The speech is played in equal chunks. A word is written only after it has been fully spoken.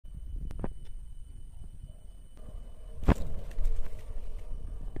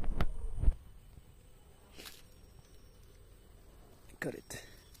Got it.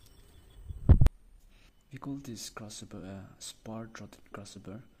 We call this grasshopper a spar-throated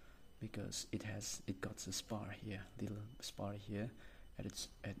grasshopper because it got a spar here, little spar here at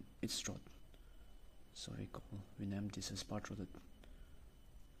its throat. So we named this a spar-throated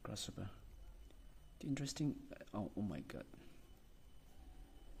grasshopper. The interesting oh my god.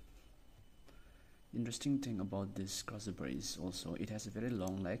 The interesting thing about this grasshopper is also it has a very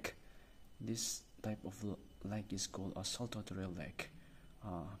long leg. This type of leg is called a saltatorial leg.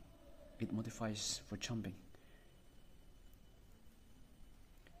 It modifies for jumping.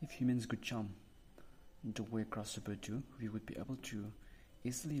 If humans could jump the way grasshopper do, we would be able to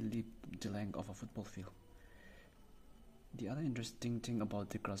easily leap the length of a football field. The other interesting thing about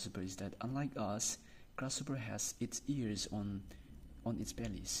the grasshopper is that unlike us, grasshopper has its ears on its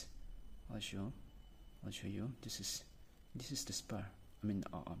bellies. I'll show you. This is the spur.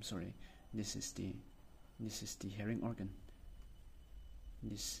 I'm sorry. This is the hearing organ.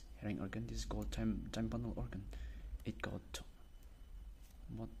 This hearing organ is called tympanal organ. It got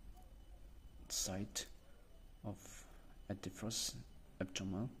what side of at the first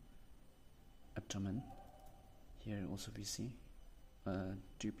abdomen. Here also we see a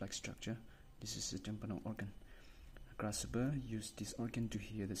tube-like structure. This is the tympanal organ. A grasshopper used this organ to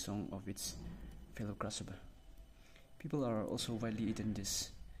hear the song of its fellow grasshopper. People are also widely eating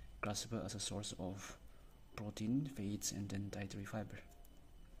this grasshopper as a source of protein, fats, and then dietary fiber.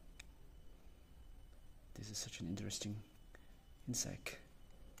 This is such an interesting insect.